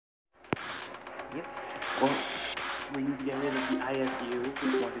Yep. Well, we need to get rid of the ISU, which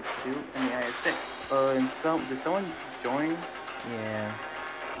wanted to do, and the IS6. And did someone join? Yeah.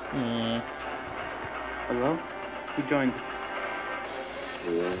 Hello? Who joined?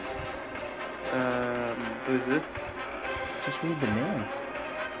 Yeah. Who's this? Just read the name.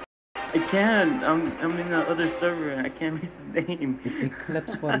 I can't. I'm in the other server and I can't read the name. It's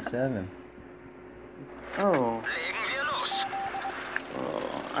Eclipse 47. Oh.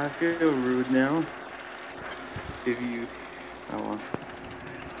 Oh, I feel rude now. If you, oh.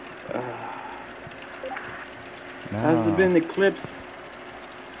 How's it been, Eclipse?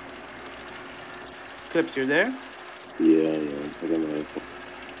 Eclipse, you're there? Yeah. I got my iPhone.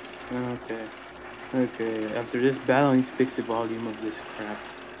 Okay. After this battle, I need to fix the volume of this crap.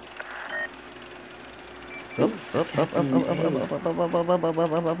 Up.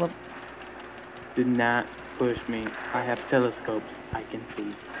 Do not push me. I have telescopes. I can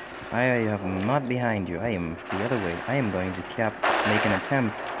see. I am not behind you. I am the other way. I am going to make an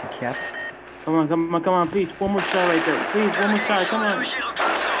attempt to cap. Come on, please. One more star right there. Please, one more star. Come on.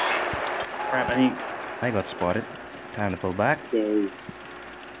 Crap, I got spotted. Time to pull back.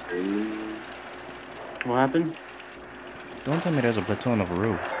 What happened? Don't tell me there's a platoon of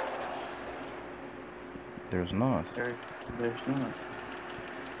Ru. There's not. There's not.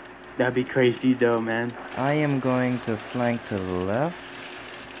 That'd be crazy though, man. I am going to flank to the left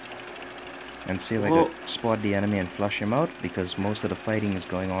and see if I can spot the enemy and flush him out, because most of the fighting is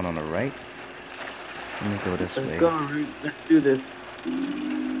going on the right. Let me go this way. Let's go, let's do this.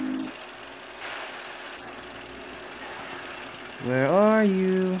 Where are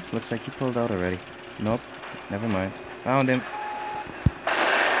you? Looks like he pulled out already. Nope. Never mind. Found him.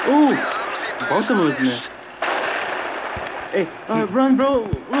 Ooh! Both of them was missed. Hey, run, bro!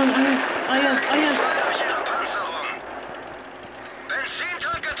 Run! IS!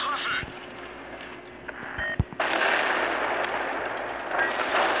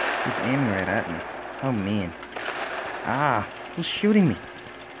 He's aiming right at me. How mean. Ah! Who's shooting me?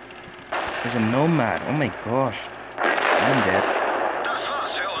 There's a nomad. Oh my gosh. I'm dead.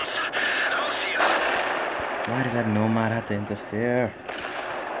 Why did that nomad have to interfere?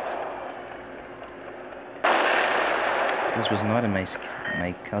 This was not in my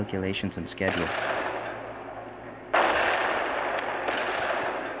calculations and schedule.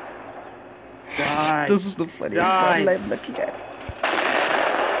 Die. This is the funniest battle I'm looking at.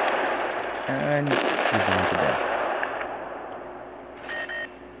 And he's going to death.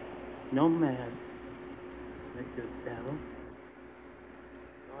 Nomad. Like this battle.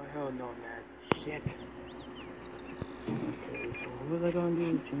 Oh hell no, man. Shit. Okay, so what was I gonna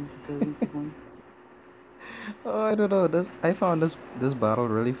do? Change the settings to one? Oh, I don't know. I found this battle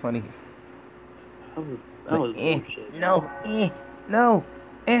really funny. That was bullshit. No.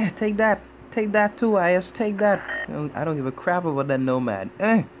 Take that too, IS. Take that. I don't give a crap about that nomad.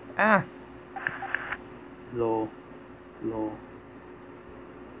 Low.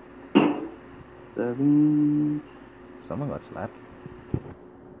 7. Someone got slapped.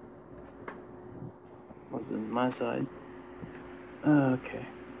 Wasn't my side. Okay.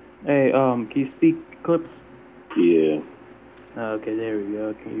 Hey, can you speak Clips? Yeah. Okay, there we go.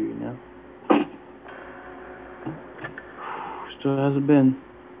 I can hear you now. So how's it been?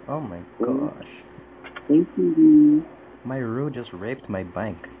 Oh my gosh. Thank you. My Ru just raped my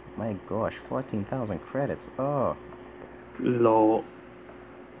bank. My gosh, 14,000 credits. Oh. Lol.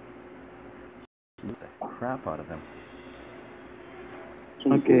 Beat the crap out of him.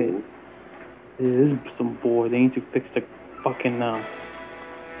 Okay. This is some boy. They need to fix the fucking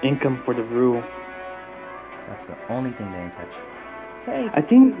income for the Ru. That's the only thing they didn't touch. Hey, I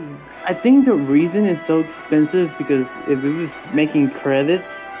think the reason it's so expensive because if it was making credits,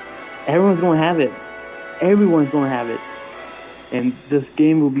 everyone's gonna have it. Everyone's gonna have it, and this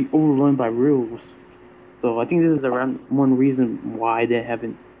game will be overrun by rules. So I think this is around one reason why they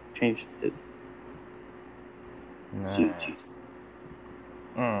haven't changed it.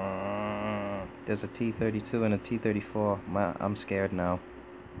 There's a T-32 and a T-34. I'm scared now.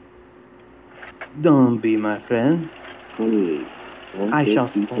 Don't be my friend. 28. I shall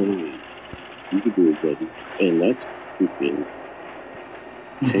fall. You can do it, buddy. And that's freaking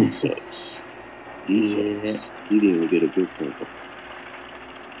 10 cents. Yeah. He didn't even get a good point.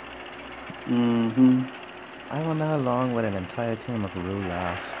 I wonder how long would an entire team of Ru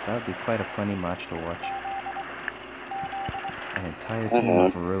last. That would be quite a funny match to watch. An entire team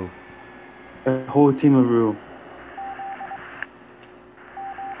of Ru. A whole team of Ru.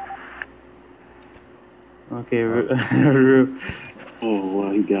 Okay, Ru. Oh,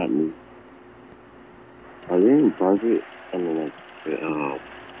 wow, he got me. Are they in private? I mean, like,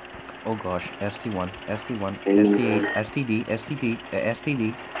 Oh gosh, ST1, ST1, Oh, ST8, STD, STD,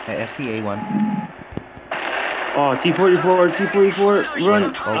 STD, STA1. Oh, T44, T44, run.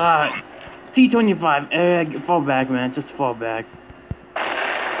 Yeah, oh, T25. Fall back, man. Just fall back.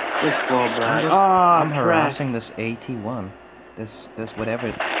 Just fall back. I'm Trash. harassing this AT1. This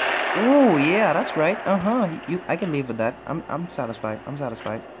whatever. Oh yeah, that's right. I can live with that. I'm satisfied. I'm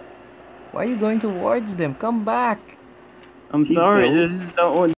satisfied. Why are you going towards them? Come back. I'm He sorry.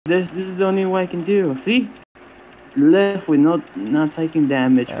 bounced. This is the only way I can do. See, left with not taking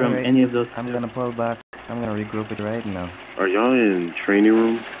damage All from right, any of those I'm two. gonna pull back. I'm gonna regroup it right now. Are y'all in training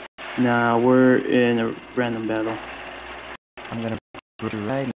room? Nah, we're in a random battle. I'm gonna regroup it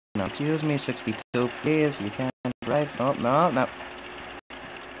right now. Excuse me, 62. Please, you can't drive. No, no, no.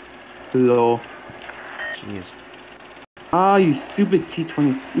 Hello. Jeez. Ah, you stupid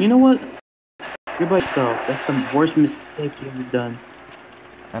T20. You know what? You're by yourself. That's the worst mistake you've ever done.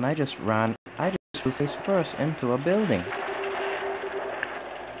 And I just flew face first into a building.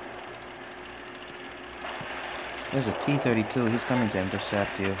 There's a T-32, he's coming to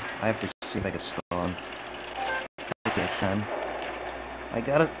intercept you. I have to see if I can stall him. Okay, I can. I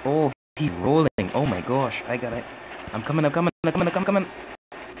gotta, oh, he's rolling. Oh my gosh, I'm coming.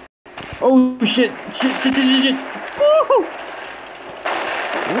 Oh shit! Shit! Woo!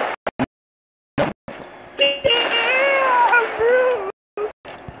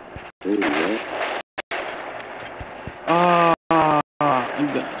 I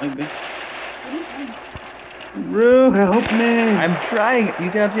got. Ru, help me! I'm trying.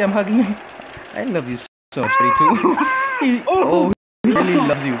 You can't see I'm hugging him. I love you so much, 32. he really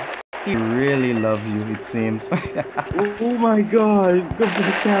loves you. He really loves you, it seems. Oh my god! Go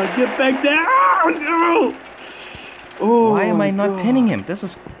back down! Get back down! No! Oh Why am I not god. pinning him? This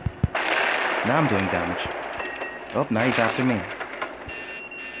is... Now I'm doing damage. Oh, now he's after me.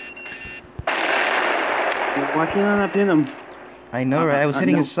 Why can't I not pin him? I know, right? I was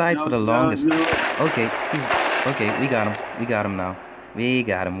hitting his sides for the longest. No. Okay, okay, we got him. We got him now. We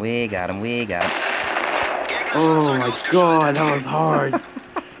got him. Oh my god, that was hard.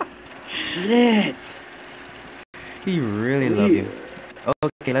 Shit. He really loved you.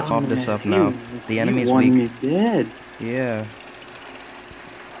 Okay, let's mop this up now. The enemy's weak. weak. Me dead. Yeah.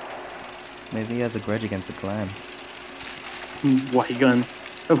 Maybe he has a grudge against the clan. White gun.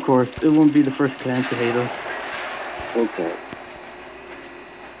 Of course, it won't be the first clan to hate us. Okay.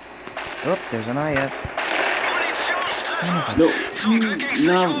 Oh, there's an IS. Son of a...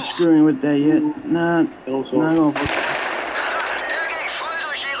 Not screwing with that yet. Not going for...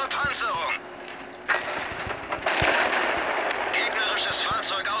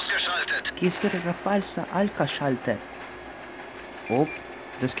 Oh,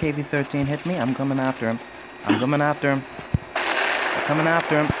 this KV-13 hit me. I'm coming after him. I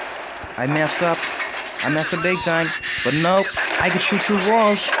messed up. I messed up big time. But no, I could shoot through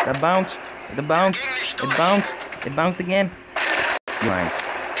walls. It bounced again. Mines.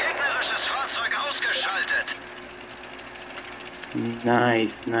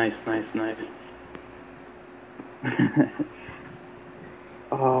 Nice.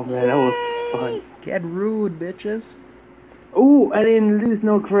 Oh man, that was fun. Get rude, bitches. Oh, I didn't lose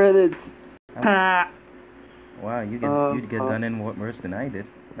no credits. Ha! Wow, you'd get done in worse than I did.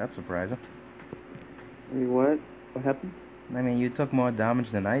 That's surprising. Wait, what? What happened? I mean, you took more damage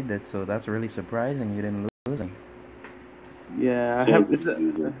than I did, so that's really surprising. You didn't lose any. Yeah, I have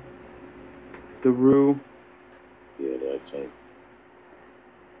the Ru. Yeah, that's right.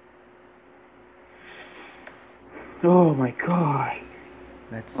 Oh my god.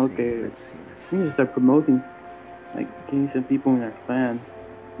 Let's see. We need to start promoting, like getting some people in our clan.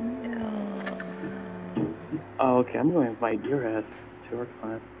 Yeah. Oh, okay. I'm going to invite your ass to our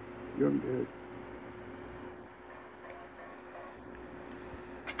clan. You're good.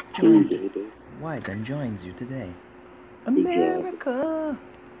 Why then joins you today? America.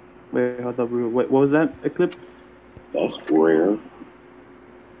 Wait, hold up, Ru. Wait, what was that? Eclipse? That's rare.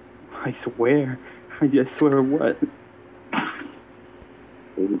 I swear. I swear what?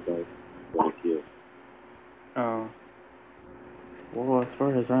 35 right here. Oh. Well, as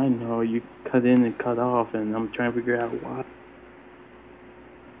far as I know, you cut in and cut off, and I'm trying to figure out why.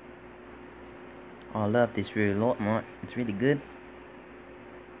 I love this really a lot, mate. It's really good.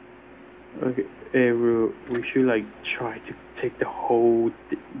 Okay, hey, Ru, we should like try to take the whole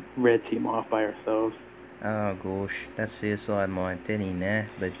red team off by ourselves. Oh gosh, that's suicide, mate. I'm telling you now,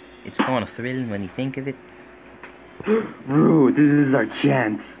 but it's kind of thrilling when you think of it. Ru, this is our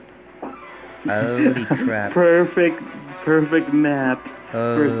chance. Holy crap. Perfect map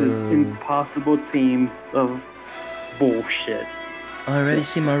versus impossible teams of bullshit. I already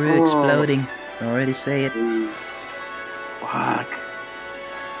see my Ru exploding. I already see it. Fuck.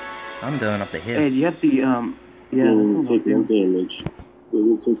 I'm going up the hill. Hey, do you have the yeah. Didn't take no damage.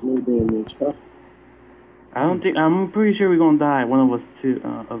 Didn't take no damage. Huh? I don't think. I'm pretty sure we're gonna die. One of us two.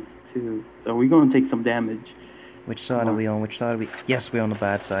 So we're gonna take some damage. Which side are we on? Which side are we? Yes, we're on the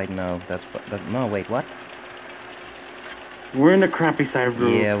bad side. No, no. Wait, what? We're in the crappy side, bro.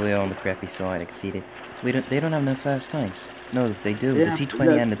 Yeah, we're on the crappy side. I see it. They don't have no fast tanks. No, they do. Yeah, the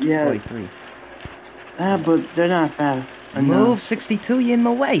T20 and the T43. Ah, but they're not fast. Move 62. You in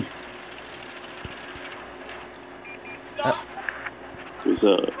my way. What's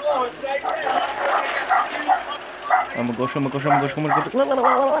up? Oh my gosh! Oh my gosh! Oh my gosh! Oh my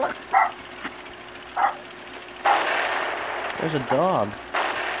gosh! There's a dog.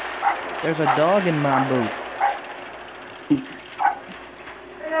 There's a dog in my boot.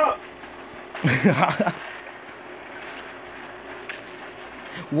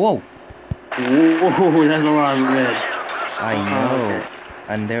 Whoa! Whoa, that's a lot of red. I know.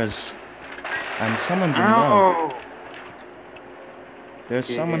 Okay. And someone's in love. There's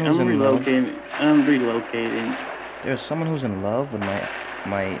Okay, someone who's in love. I'm relocating. There's someone who's in love with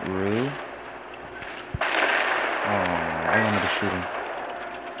my Ru. Oh, I wanted to shoot him.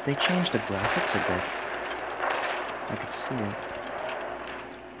 They changed the graphics a bit. I could see it.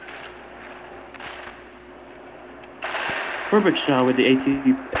 Perfect shot with the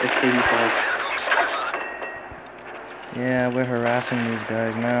SKD5. Yeah, we're harassing these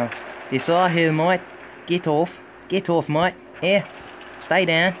guys now. This eye here, mate. Get off. Get off, mate. Here. Stay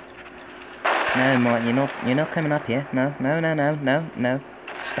down. No, mate, you're not coming up here. No.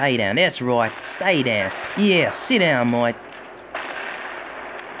 Stay down. That's right. Stay down. Yeah, sit down, mate.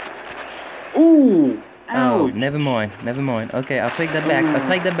 Ooh! Oh, Ouch. never mind. Okay, I'll take that back. I'll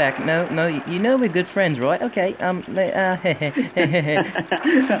take that back. No, you know we're good friends, right? Okay,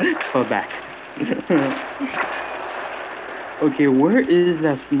 Fall back. Okay, where is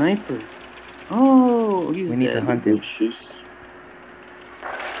that sniper? Oh, he's we need to dead. hunt him.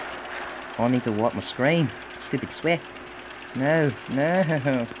 I need to wipe my screen. Stupid sweat. No.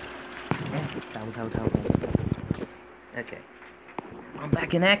 Towel. Okay. I'm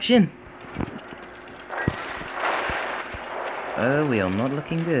back in action. Oh, we are not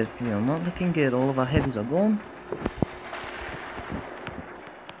looking good. All of our heavies are gone.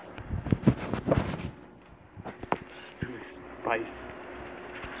 Stupid spice.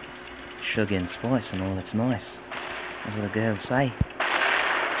 Sugar and spice and all, that's nice. That's what the girls say.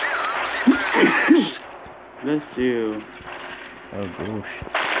 Let's do. Oh gosh.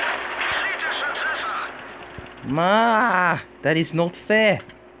 Ma! That is not fair!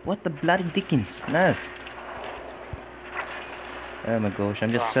 What the bloody dickens? No. Oh my gosh,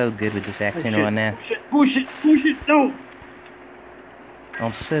 I'm just so good with this accent right now. Push it, no!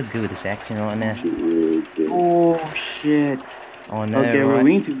 I'm so good with this accent right now. Oh shit. Oh no, okay, right?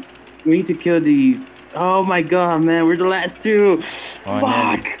 we need to kill the. Oh my god, man, we're the last two. Oh,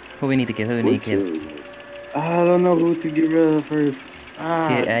 fuck! No. Who we need to kill? I don't know who to get rid of first.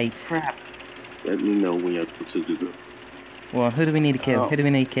 Tier 8. Crap. Let me know when you're to do that. Well, who do we need to kill? Who do we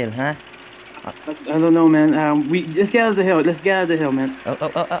need to kill, huh? I don't know, man. Let's get out of the hill. Man. Oh.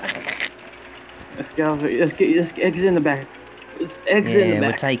 Let's get out of here. Let's exit in the back. Let's exit in the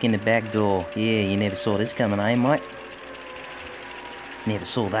back. We're taking the back door. Yeah, you never saw this coming, eh, mate? Never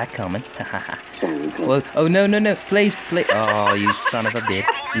saw that coming. Whoa. Oh, no. Please. Oh, you son of a bitch.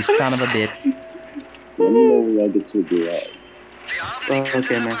 Let me know when I get to the garage. Oh,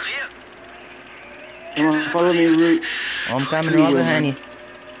 okay, man. Come on, follow me, Ru. I'm coming right behind you.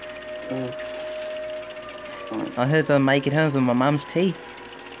 I hope I make it home for my mum's tea.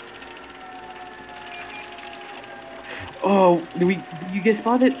 Oh, did you get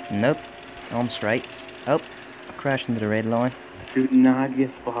spotted? Nope. I'm straight. Oh, I crashed into the red line. Do not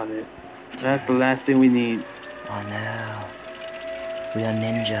get spotted. That's the last thing we need. I know. We are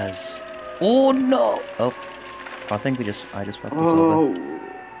ninjas. Oh no! Oh, I think I just fucked this over.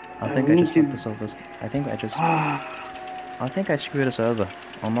 I think I just fucked this over. I think I screwed us over.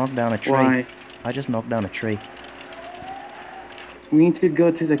 I knocked down a tree. Why? I just knocked down a tree. We need to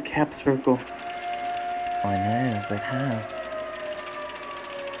go to the cap circle. I know, but how?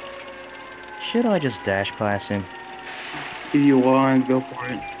 Should I just dash past him? If you want, go for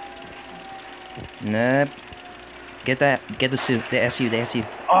it. Nope. Get the suit, the SU.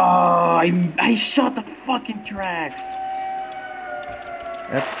 Oh, I shot the fucking tracks.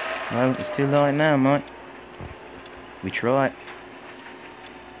 Yep. Well, it's too late now, mate. We tried.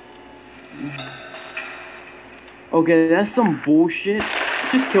 Okay, that's some bullshit.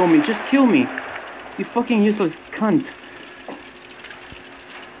 Just kill me. You fucking useless cunt.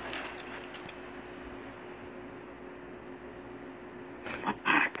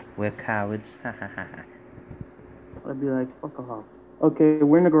 We're cowards. Ha ha ha ha. I'd be like, fuck off. Okay,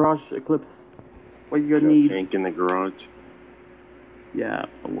 we're in the garage, Eclipse. What you gonna Got a need? tank in the garage. Yeah,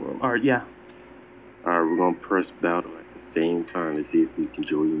 alright, yeah. Alright, we're gonna press battle at the same time to see if we can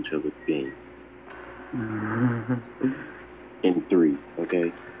join each other's game. In 3,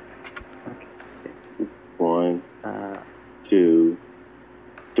 okay? Okay. 1, 2,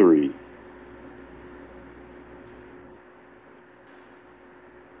 3.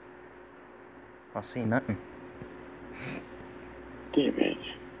 I see nothing. Damn it.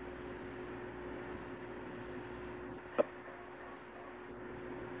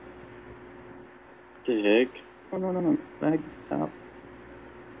 The heck? No. Lag, stop.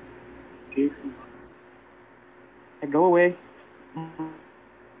 Dude. Go away.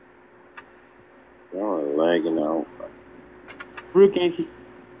 Y'all are lagging out. Rook Yankee.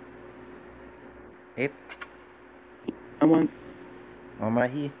 Yep. Someone. I'm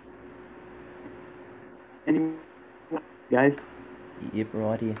right here. Anyone? Guys. Yep,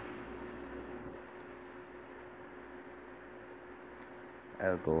 right here.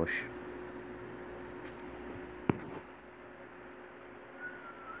 Oh gosh.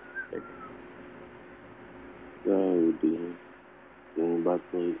 Go, dude. Game by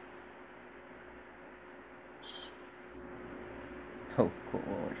play. Oh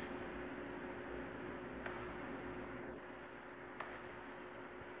gosh.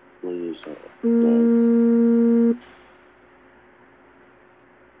 Play this out.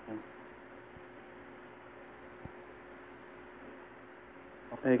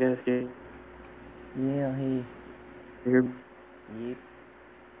 Hey guys, okay. Yeah, hey. Here. Yep.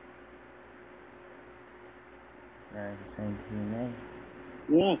 Alright, the same team,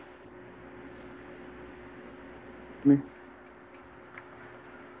 Yeah. Come here.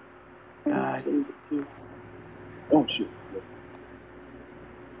 Guys. Oh shit.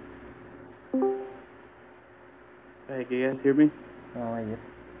 Hey, can you guys hear me? Oh, yep.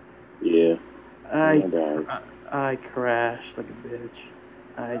 Yeah. I crashed like a bitch.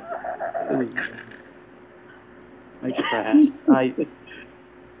 I crashed.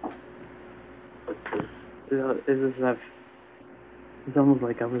 It's almost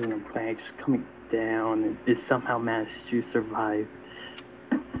like I was in a plane just coming down and it somehow managed to survive.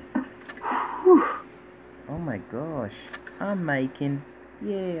 Oh my gosh. I'm making...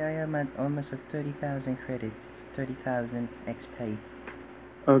 Yeah, I am at almost at 30,000 credits. 30,000 XP.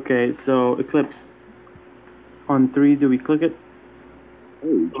 Okay, so Eclipse. On 3, do we click it?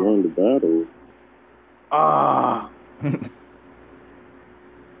 Oh, join the battle. Ah!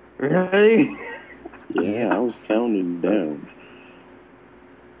 Really? Yeah, I was counting down.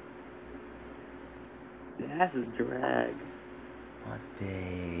 That's a drag. A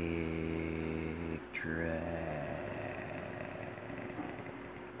big drag.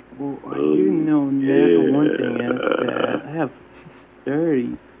 Well, you know now one thing is that I have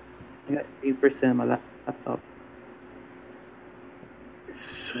 30. I got 8% of my laptop.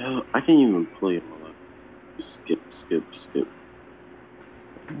 So, I can't even play it on my laptop. Just skip.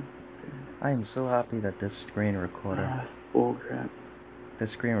 I am so happy that this screen recorder... bullcrap.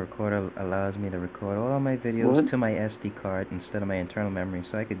 This screen recorder allows me to record all of my videos to my SD card instead of my internal memory,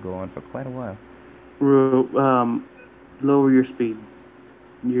 so I could go on for quite a while. Lower your speed.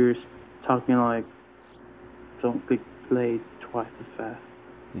 You're talking like don't click play twice as fast.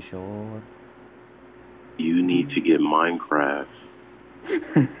 You sure? You need to get Minecraft.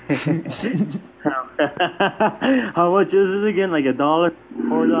 How much is it again? Like $1?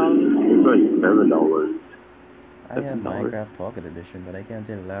 $4? It's like $7. I have Minecraft Pocket Edition, but I can't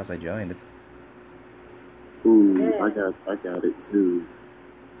tell the last I joined it. Ooh, I got it too.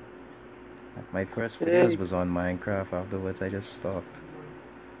 My first videos was on Minecraft. Afterwards, I just stopped.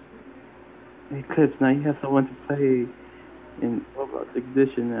 Eclipse, now you have someone to play in Roblox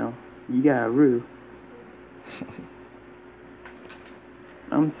Edition now. You got Ryu.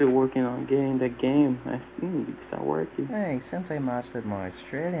 I'm still working on getting that game. I need to start working. Hey, since I mastered my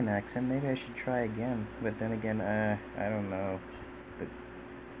Australian accent, maybe I should try again. But then again, I don't know. But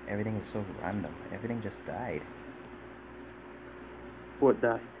everything is so random. Everything just died. What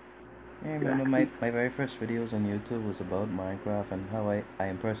died? Yeah, remember my very first videos on YouTube was about Minecraft and how I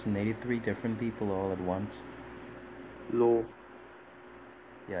impersonated 3 different people all at once. Lol.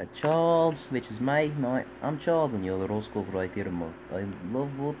 Yeah, Charles, which is I'm Charles and you're the Roscoe right here, man. I love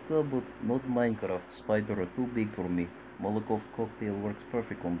vodka, but not Minecraft. Spider are too big for me. Molotov cocktail works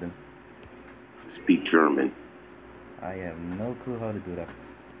perfect on them. Speak German. I have no clue how to do that.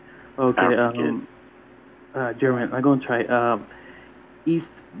 Okay, African. German. I'm gonna try.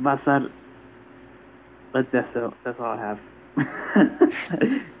 East Wasser. But that's all I have.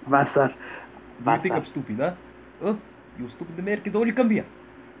 Basta. Do you think I'm stupid, huh? Oh, you stupid de merke doli cambia.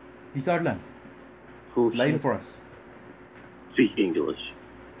 He's our land. Oh, Line shit. for us. Speak English.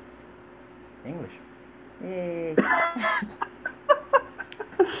 English. Yay.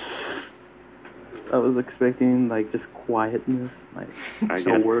 I was expecting like just quietness, like I no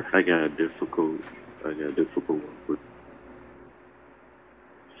got work. I got a difficult one for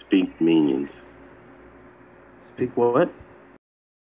speak minions. Speak what?